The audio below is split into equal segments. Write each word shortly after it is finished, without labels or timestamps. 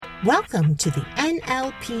Welcome to the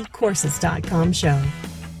NLPcourses.com show,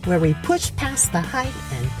 where we push past the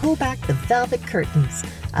hype and pull back the velvet curtains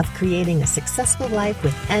of creating a successful life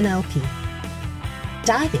with NLP.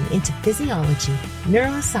 Diving into physiology,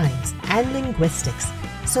 neuroscience, and linguistics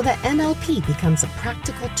so that NLP becomes a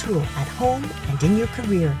practical tool at home and in your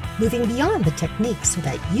career, moving beyond the techniques so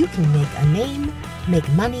that you can make a name, make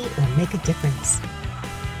money, or make a difference.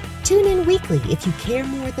 Tune in weekly if you care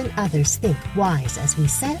more than others think wise as we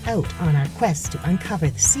set out on our quest to uncover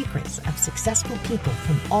the secrets of successful people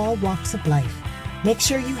from all walks of life. Make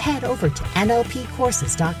sure you head over to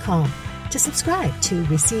NLPcourses.com to subscribe to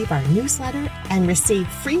receive our newsletter and receive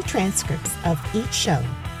free transcripts of each show.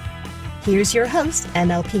 Here's your host,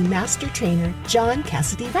 NLP Master Trainer, John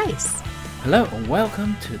Cassidy Rice. Hello and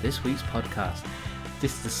welcome to this week's podcast.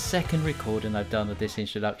 This is the second recording I've done of this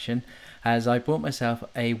introduction, as I bought myself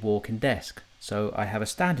a walking desk. So I have a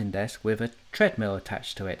standing desk with a treadmill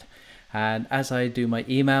attached to it. And as I do my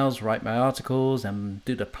emails, write my articles and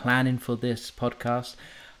do the planning for this podcast,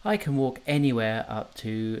 I can walk anywhere up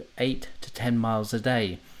to 8 to 10 miles a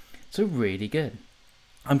day. So really good.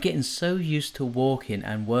 I'm getting so used to walking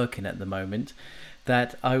and working at the moment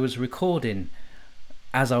that I was recording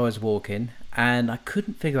as I was walking and I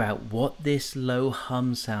couldn't figure out what this low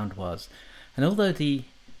hum sound was. And although the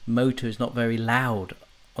motor is not very loud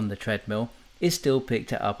on the treadmill, it still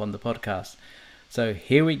picked it up on the podcast. So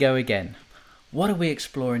here we go again. What are we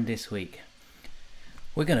exploring this week?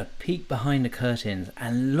 We're going to peek behind the curtains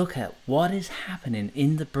and look at what is happening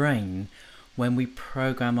in the brain when we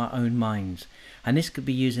program our own minds. And this could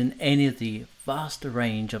be using any of the vast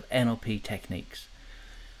range of NLP techniques.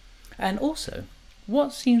 And also,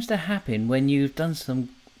 what seems to happen when you've done some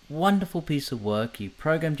wonderful piece of work, you've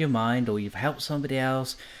programmed your mind or you've helped somebody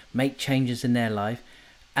else make changes in their life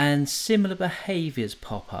and similar behaviors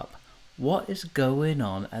pop up. What is going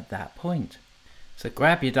on at that point? So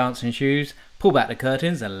grab your dancing shoes, pull back the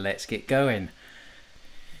curtains and let's get going.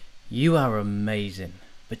 You are amazing,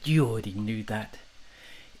 but you already knew that.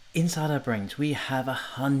 Inside our brains we have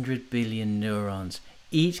 100 billion neurons,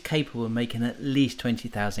 each capable of making at least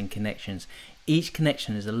 20,000 connections. Each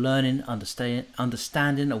connection is a learning,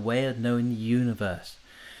 understanding, a way of knowing the universe.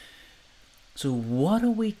 So what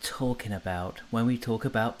are we talking about when we talk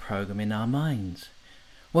about programming our minds?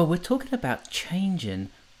 Well, we're talking about changing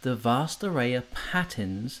the vast array of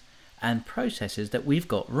patterns and processes that we've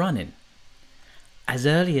got running. As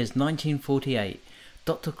early as 1948,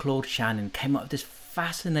 Dr. Claude Shannon came up with this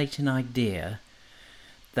fascinating idea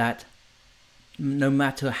that no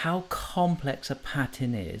matter how complex a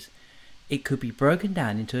pattern is, it could be broken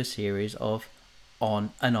down into a series of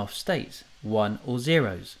on and off states, 1 or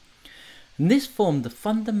 0s. And this formed the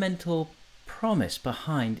fundamental promise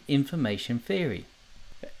behind information theory.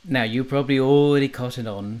 Now, you probably already caught it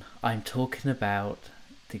on. I'm talking about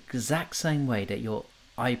the exact same way that your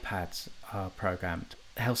iPads are programmed,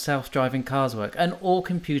 how self-driving cars work, and all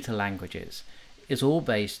computer languages is all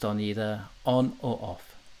based on either on or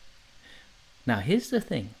off. Now, here's the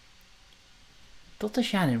thing. Dr.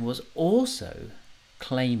 Shannon was also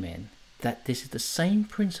claiming that this is the same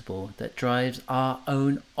principle that drives our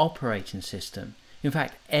own operating system. In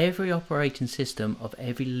fact, every operating system of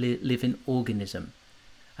every living organism.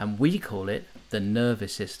 And we call it the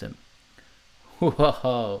nervous system.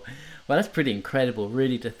 Whoa! Well, that's pretty incredible,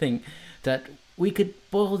 really, to think that we could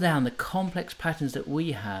boil down the complex patterns that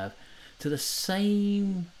we have to the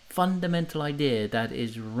same fundamental idea that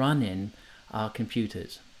is running our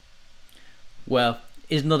computers. Well,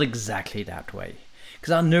 it's not exactly that way,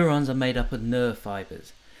 because our neurons are made up of nerve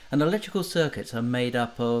fibers, and electrical circuits are made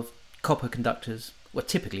up of copper conductors, well,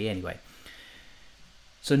 typically anyway.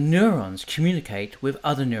 So neurons communicate with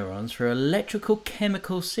other neurons through electrical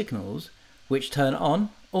chemical signals which turn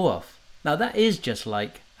on or off. Now that is just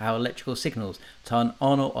like how electrical signals turn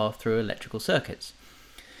on or off through electrical circuits.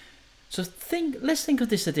 So let's think of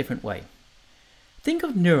this a different way. Think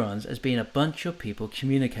of neurons as being a bunch of people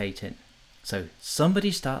communicating. So somebody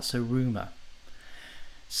starts a rumour.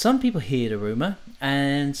 Some people hear the rumour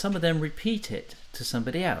and some of them repeat it to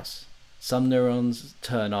somebody else. Some neurons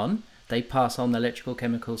turn on, they pass on the electrical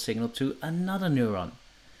chemical signal to another neuron.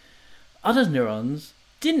 Other neurons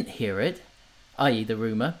didn't hear it, i.e. the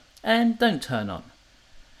rumour, and don't turn on.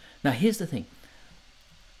 Now here's the thing.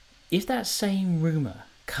 If that same rumour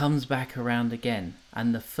comes back around again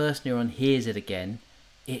and the first neuron hears it again,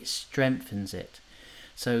 it strengthens it.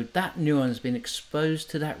 So that neuron has been exposed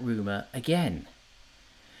to that rumour again.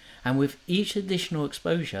 And with each additional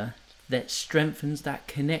exposure, that strengthens that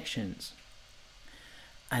connections.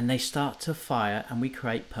 And they start to fire and we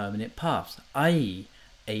create permanent paths, i.e.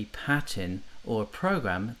 a pattern or a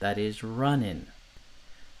program that is running.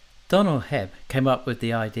 Donald Hebb came up with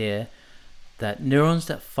the idea that neurons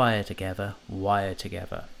that fire together wire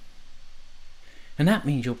together. And that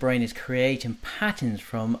means your brain is creating patterns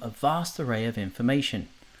from a vast array of information.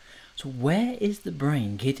 So where is the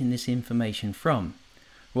brain getting this information from?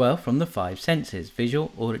 Well, from the 5 senses: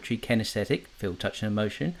 visual, auditory, kinesthetic, feel, touch and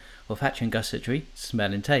emotion, olfactory and gustatory,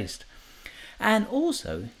 smell and taste. And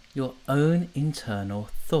also your own internal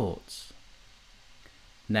thoughts.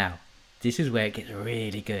 Now, this is where it gets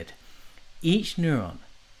really good. Each neuron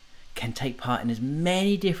can take part in as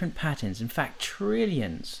many different patterns. In fact,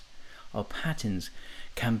 trillions of patterns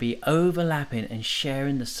can be overlapping and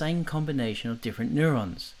sharing the same combination of different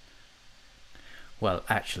neurons. Well,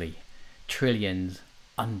 actually, trillions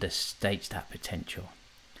understates that potential.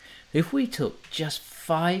 If we took just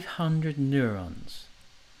 500 neurons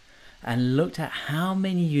and looked at how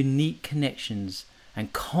many unique connections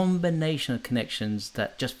and combination of connections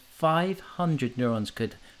that just 500 neurons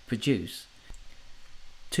could produce,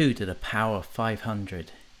 2 to the power of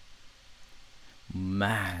 500.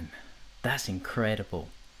 Man, that's incredible.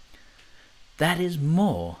 That is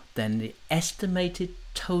more than the estimated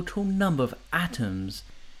total number of atoms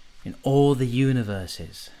in all the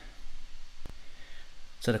universes.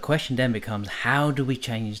 So the question then becomes, how do we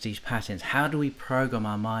change these patterns? How do we program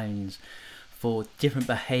our minds for different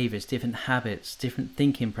behaviors, different habits, different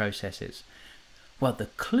thinking processes? Well, the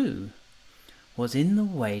clue was in the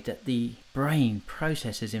way that the brain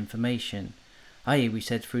processes information, i.e. we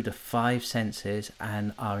said through the 5 senses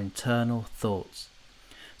and our internal thoughts.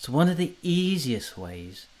 So one of the easiest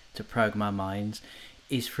ways to program our minds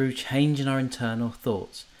is through changing our internal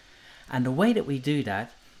thoughts. And the way that we do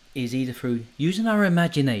that is either through using our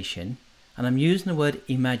imagination, and I'm using the word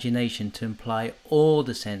imagination to imply all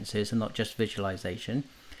the senses and not just visualization,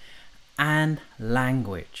 and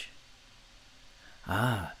language.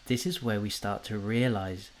 This is where we start to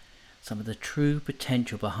realize some of the true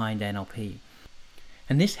potential behind NLP.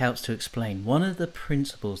 And this helps to explain one of the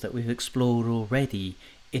principles that we've explored already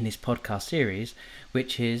in this podcast series,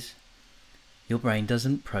 which is your brain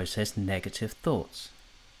doesn't process negative thoughts.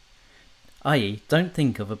 I.e., don't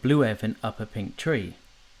think of a blue elephant up a pink tree.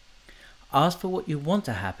 Ask for what you want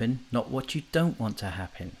to happen, not what you don't want to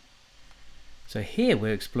happen. So here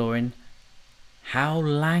we're exploring how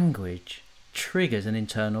language triggers an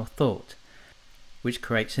internal thought, which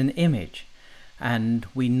creates an image. And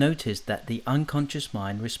we notice that the unconscious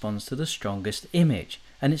mind responds to the strongest image,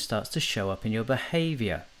 and it starts to show up in your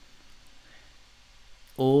behavior.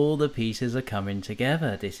 All the pieces are coming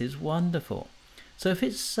together. This is wonderful. So if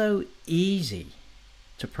it's so easy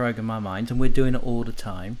to program our minds, and we're doing it all the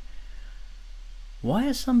time, why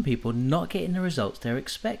are some people not getting the results they're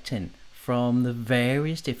expecting from the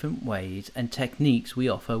various different ways and techniques we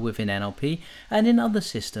offer within NLP and in other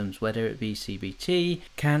systems, whether it be CBT,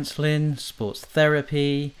 counseling, sports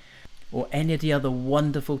therapy, or any of the other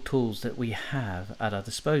wonderful tools that we have at our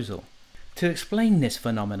disposal? To explain this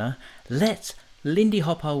phenomena, let's Lindy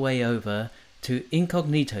hop our way over to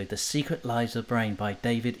Incognito, The Secret Lives of the Brain by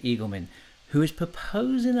David Eagleman, who is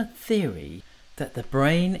proposing a theory that the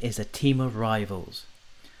brain is a team of rivals.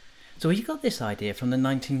 So he got this idea from the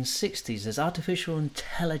 1960s as artificial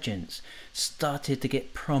intelligence started to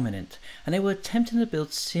get prominent, and they were attempting to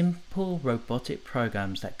build simple robotic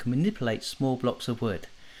programs that can manipulate small blocks of wood.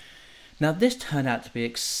 Now this turned out to be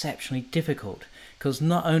exceptionally difficult, because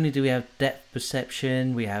not only do we have depth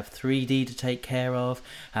perception, we have 3D to take care of,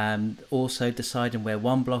 also deciding where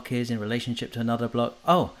one block is in relationship to another block.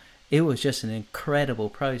 It was just an incredible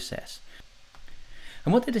process.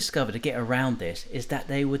 And what they discovered to get around this is that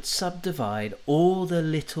they would subdivide all the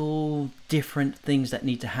little different things that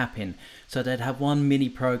need to happen. So they'd have one mini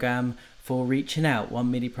program for reaching out, one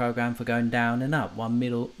mini program for going down and up, one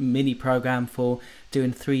mini program for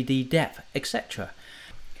doing 3D depth, etc.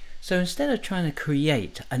 So instead of trying to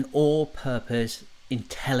create an all-purpose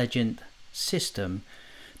intelligent system,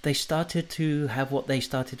 they started to have what they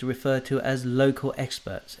started to refer to as local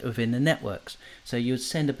experts within the networks. So you would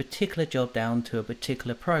send a particular job down to a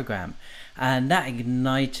particular program, and that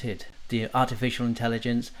ignited the artificial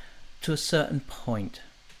intelligence to a certain point.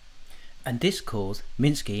 And this caused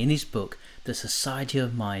Minsky, in his book The Society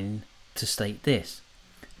of Mind, to state this: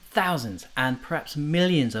 thousands and perhaps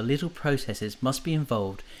millions of little processes must be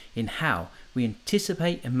involved in how we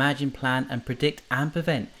anticipate, imagine, plan and predict and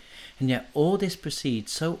prevent, and yet all this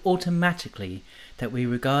proceeds so automatically that we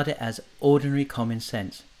regard it as ordinary common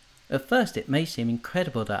sense. At first it may seem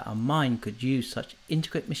incredible that our mind could use such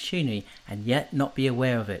intricate machinery and yet not be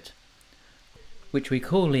aware of it, which we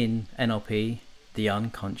call in NLP the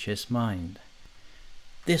unconscious mind.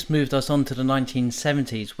 This moved us on to the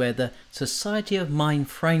 1970s, where the Society of Mind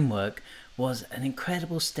framework was an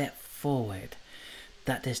incredible step forward.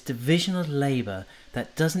 That this division of labour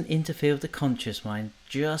that doesn't interfere with the conscious mind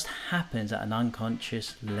just happens at an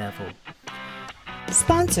unconscious level.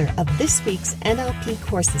 Sponsor of this week's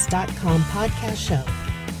NLPcourses.com podcast show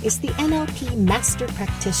is the NLP Master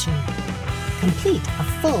Practitioner. Complete a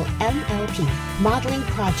full NLP modeling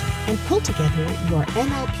project and pull together your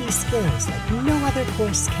NLP skills like no other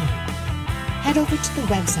course can. Head over to the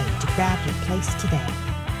website to grab your place today.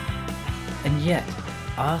 And yet,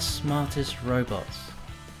 our smartest robots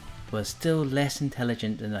were still less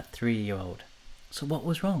intelligent than a 3-year-old. So what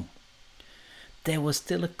was wrong? There was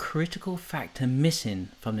still a critical factor missing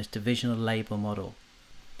from this divisional labour model.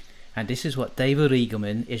 And this is what David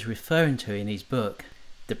Eagleman is referring to in his book,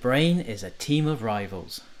 The Brain is a Team of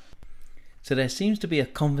Rivals. So there seems to be a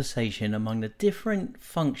conversation among the different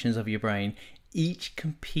functions of your brain, each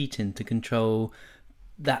competing to control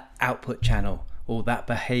that output channel or that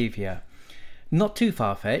behaviour. Not too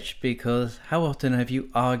far-fetched, because how often have you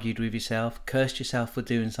argued with yourself, cursed yourself for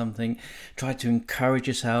doing something, tried to encourage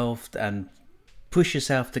yourself and push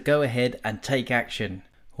yourself to go ahead and take action?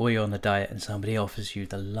 Or you're on a diet and somebody offers you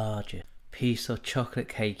the largest piece of chocolate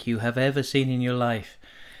cake you have ever seen in your life.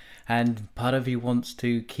 And part of you wants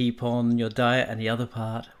to keep on your diet and the other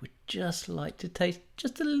part would just like to taste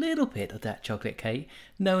just a little bit of that chocolate cake,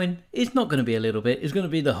 knowing it's not going to be a little bit, it's going to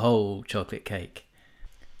be the whole chocolate cake.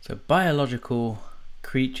 So biological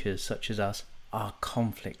creatures such as us are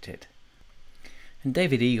conflicted. And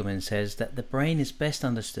David Eagleman says that the brain is best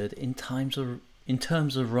understood in terms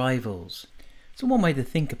of rivals. So one way to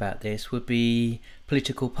think about this would be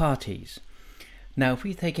political parties. Now, if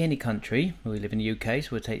we take any country, we live in the UK, so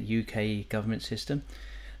we'll take the UK government system,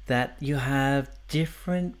 that you have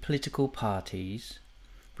different political parties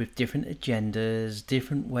with different agendas,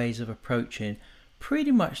 different ways of approaching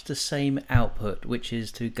pretty much the same output, which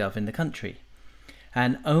is to govern the country.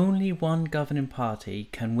 And only one governing party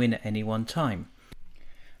can win at any one time.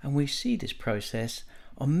 And we see this process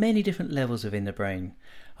on many different levels within the brain.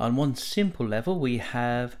 On one simple level, we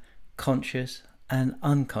have conscious and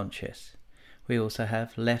unconscious. We also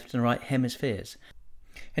have left and right hemispheres.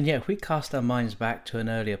 And yet, if we cast our minds back to an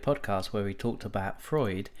earlier podcast where we talked about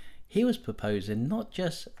Freud, he was proposing not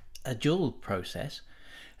just a dual process,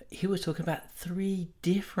 he was talking about 3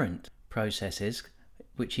 different processes,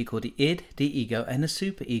 which he called the id, the ego, and the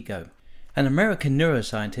superego. An American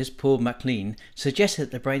neuroscientist, Paul MacLean, suggested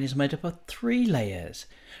that the brain is made up of 3 layers,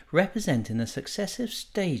 representing the successive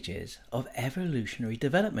stages of evolutionary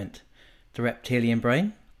development. The reptilian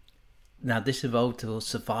brain, now this evolved to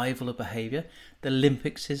survival of behaviour, the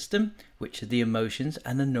limbic system, which are the emotions,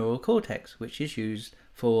 and the neural cortex, which is used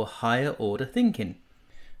for higher order thinking.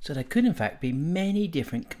 So there could in fact be many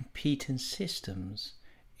different competing systems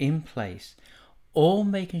in place, all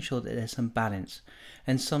making sure that there's some balance,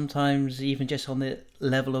 and sometimes even just on the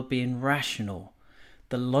level of being rational.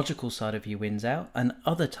 The logical side of you wins out, and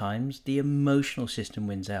other times the emotional system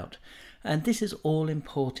wins out. And this is all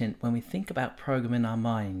important when we think about programming our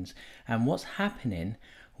minds and what's happening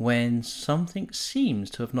when something seems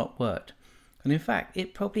to have not worked. And in fact,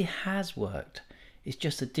 it probably has worked. It's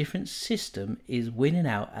just a different system is winning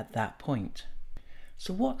out at that point.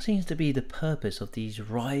 So what seems to be the purpose of these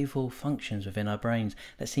rival functions within our brains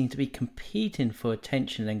that seem to be competing for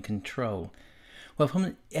attention and control? Well, from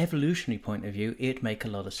an evolutionary point of view, it'd make a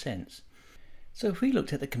lot of sense. So if we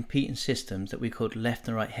looked at the competing systems that we called left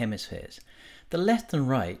and right hemispheres, the left and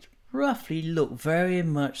right roughly look very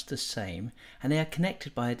much the same, and they are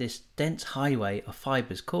connected by this dense highway of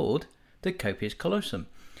fibres called the corpus callosum.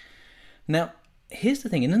 Now, here's the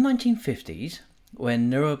thing. In the 1950s, when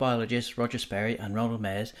neurobiologists Roger Sperry and Ronald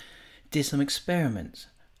Mayers did some experiments,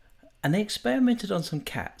 and they experimented on some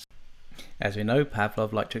cats. As we know,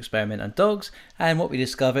 Pavlov liked to experiment on dogs, and what we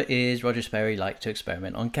discover is Roger Sperry liked to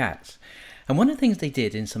experiment on cats. And one of the things they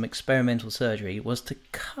did in some experimental surgery was to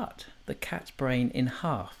cut the cat's brain in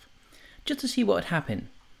half, just to see what would happen.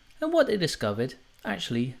 And what they discovered,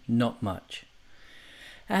 actually not much.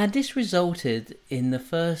 And this resulted in the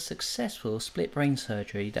first successful split brain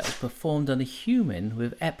surgery that was performed on a human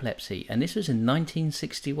with epilepsy, and this was in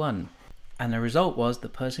 1961. And the result was the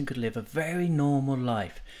person could live a very normal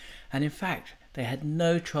life. And in fact, they had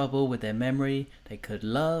no trouble with their memory. They could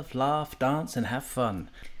love, laugh, dance and have fun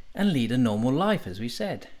and lead a normal life, as we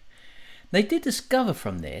said. They did discover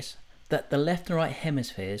from this that the left and right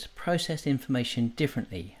hemispheres processed information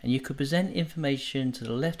differently, and you could present information to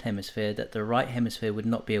the left hemisphere that the right hemisphere would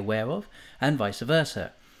not be aware of, and vice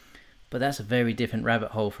versa. But that's a very different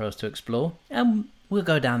rabbit hole for us to explore, and we'll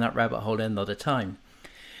go down that rabbit hole another time.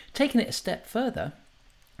 Taking it a step further,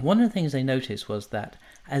 one of the things they noticed was that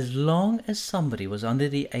as long as somebody was under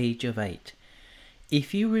the age of 8,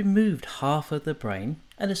 if you removed half of the brain,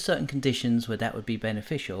 and there's certain conditions where that would be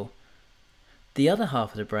beneficial, the other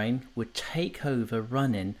half of the brain would take over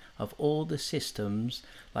running of all the systems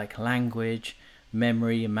like language,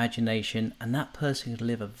 memory, imagination, and that person could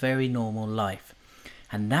live a very normal life.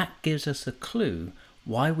 And that gives us a clue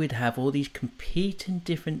why we'd have all these competing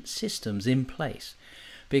different systems in place.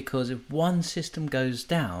 Because if one system goes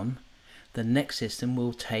down, the next system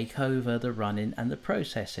will take over the running and the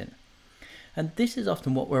processing. And this is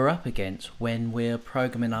often what we're up against when we're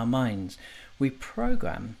programming our minds. We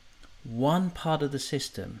program one part of the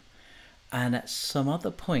system, and at some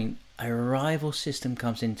other point a rival system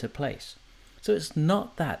comes into place. So it's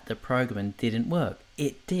not that the programming didn't work,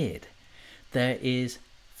 it did. There is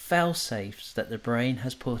fail-safes that the brain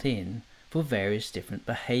has put in for various different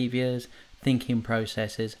behaviors, thinking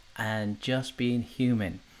processes, and just being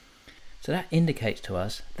human. So that indicates to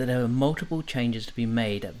us that there are multiple changes to be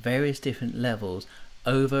made at various different levels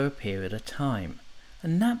over a period of time.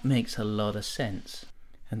 And that makes a lot of sense.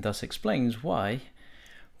 And thus explains why,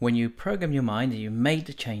 when you program your mind and you made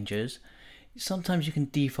the changes, sometimes you can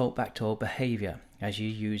default back to old behavior as you're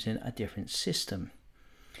using a different system.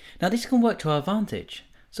 Now this can work to our advantage.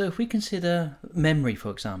 So if we consider memory, for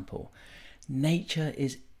example, nature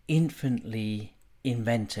is infinitely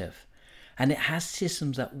inventive and it has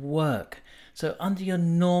systems that work. So under your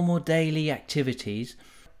normal daily activities,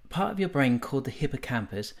 part of your brain called the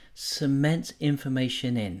hippocampus cements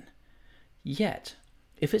information in. Yet,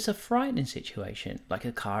 if it's a frightening situation, like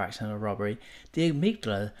a car accident or robbery, the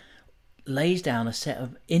amygdala lays down a set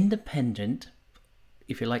of independent,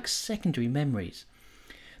 if you like, secondary memories.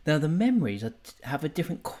 Now the memories have a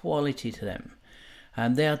different quality to them.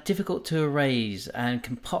 They are difficult to erase and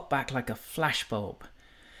can pop back like a flashbulb.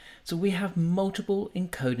 So we have multiple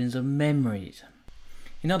encodings of memories.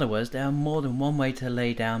 In other words, there are more than one way to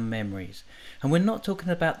lay down memories. And we're not talking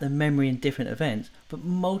about the memory in different events, but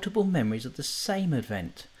multiple memories of the same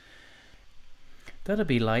event. That'll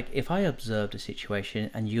be like if I observed a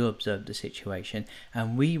situation and you observed the situation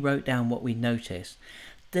and we wrote down what we noticed.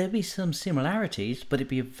 There'd be some similarities, but it'd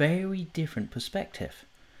be a very different perspective.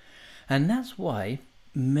 And that's why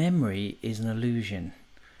memory is an illusion,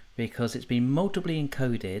 because it's been multiply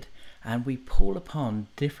encoded and we pull upon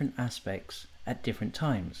different aspects at different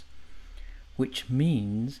times, which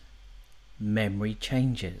means memory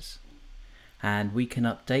changes. And we can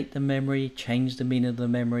update the memory, change the meaning of the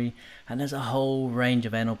memory, and there's a whole range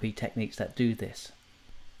of NLP techniques that do this.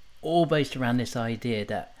 All based around this idea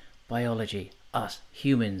that biology, us,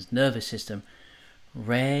 humans, nervous system,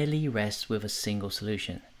 rarely rests with a single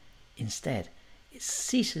solution. Instead, it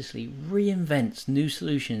ceaselessly reinvents new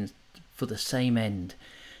solutions for the same end,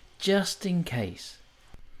 just in case.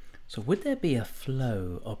 So would there be a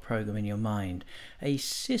flow of programming your mind, a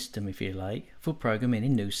system, if you like, for programming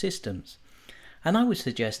in new systems? And I would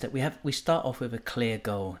suggest that we start off with a clear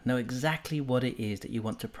goal, know exactly what it is that you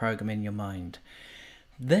want to program in your mind.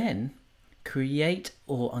 Then create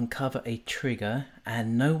or uncover a trigger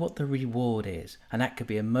and know what the reward is, and that could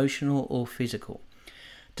be emotional or physical.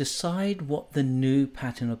 Decide what the new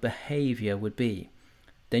pattern of behavior would be.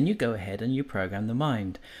 Then you go ahead and you program the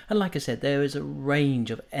mind. And like I said, there is a range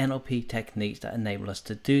of NLP techniques that enable us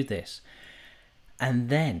to do this. And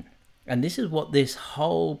then, and this is what this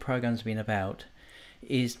whole program's been about,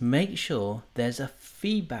 is make sure there's a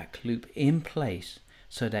feedback loop in place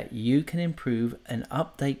so that you can improve and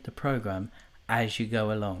update the program as you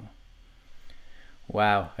go along.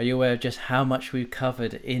 Wow, are you aware of just how much we've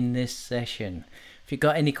covered in this session? If you've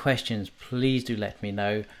got any questions, please do let me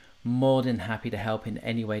know. More than happy to help in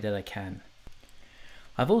any way that I can.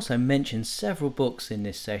 I've also mentioned several books in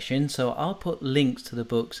this session, so I'll put links to the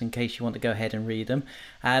books in case you want to go ahead and read them.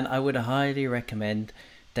 And I would highly recommend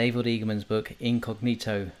David Eagleman's book,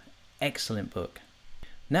 Incognito. Excellent book.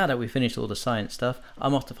 Now that we've finished all the science stuff,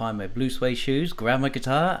 I'm off to find my blue suede shoes, grab my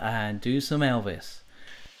guitar, and do some Elvis.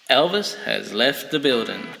 Elvis has left the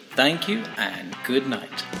building. Thank you and good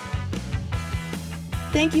night.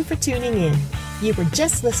 Thank you for tuning in. You were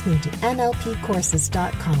just listening to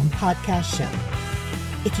NLPcourses.com podcast show.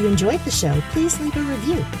 If you enjoyed the show, please leave a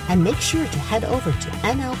review and make sure to head over to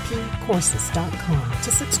NLPcourses.com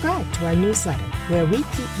to subscribe to our newsletter, where we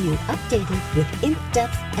keep you updated with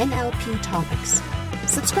in-depth NLP topics.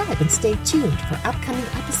 Subscribe and stay tuned for upcoming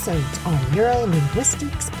episodes on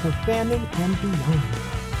neuro-linguistics, programming, and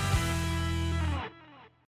beyond.